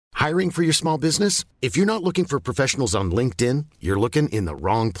Hiring for your small business? If you're not looking for professionals on LinkedIn, you're looking in the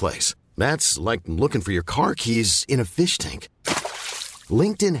wrong place. That's like looking for your car keys in a fish tank.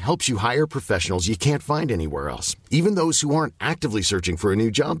 LinkedIn helps you hire professionals you can't find anywhere else, even those who aren't actively searching for a new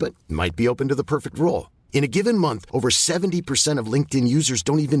job but might be open to the perfect role. In a given month, over 70% of LinkedIn users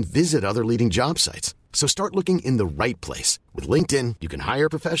don't even visit other leading job sites. So start looking in the right place. With LinkedIn, you can hire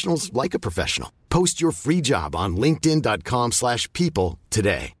professionals like a professional. Post your free job on linkedin.com/people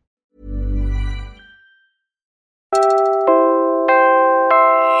today.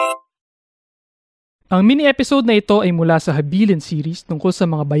 Ang mini-episode na ito ay mula sa Habilin series tungkol sa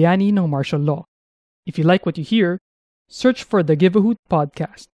mga bayani ng martial law. If you like what you hear, search for the Give a Hoot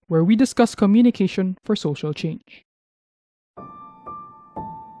podcast, where we discuss communication for social change.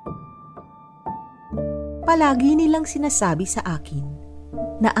 Palagi nilang sinasabi sa akin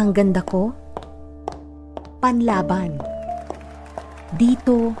na ang ganda ko, panlaban.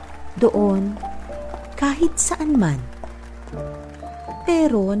 Dito, doon, kahit saan man.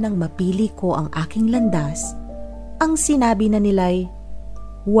 Pero nang mapili ko ang aking landas, ang sinabi na nila'y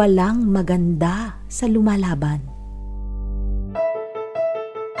walang maganda sa lumalaban.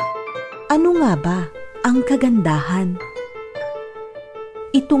 Ano nga ba ang kagandahan?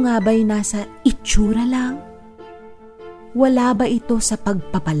 Ito nga ba'y nasa itsura lang? Wala ba ito sa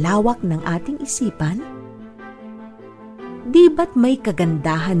pagpapalawak ng ating isipan? Di ba't may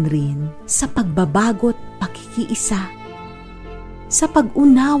kagandahan rin sa pagbabago't pakikiisa? Sa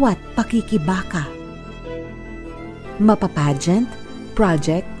pag-unawa't pakikibaka? Mapapageant,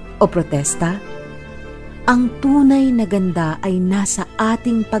 project o protesta? Ang tunay na ganda ay nasa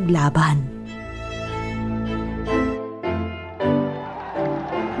ating paglaban.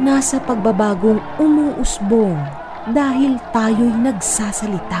 Nasa pagbabagong umuusbong dahil tayo'y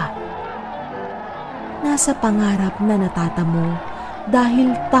nagsasalita. Nasa pangarap na natatamo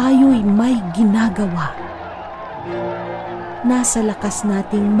dahil tayo'y may ginagawa. Nasa lakas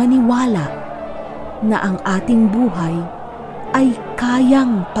nating maniwala na ang ating buhay ay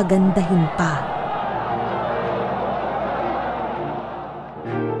kayang pagandahin pa.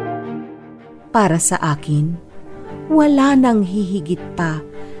 Para sa akin, wala nang hihigit pa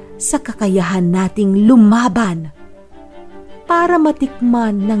sa kakayahan nating lumaban para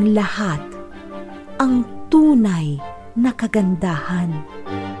matikman ng lahat ang tunay na kagandahan.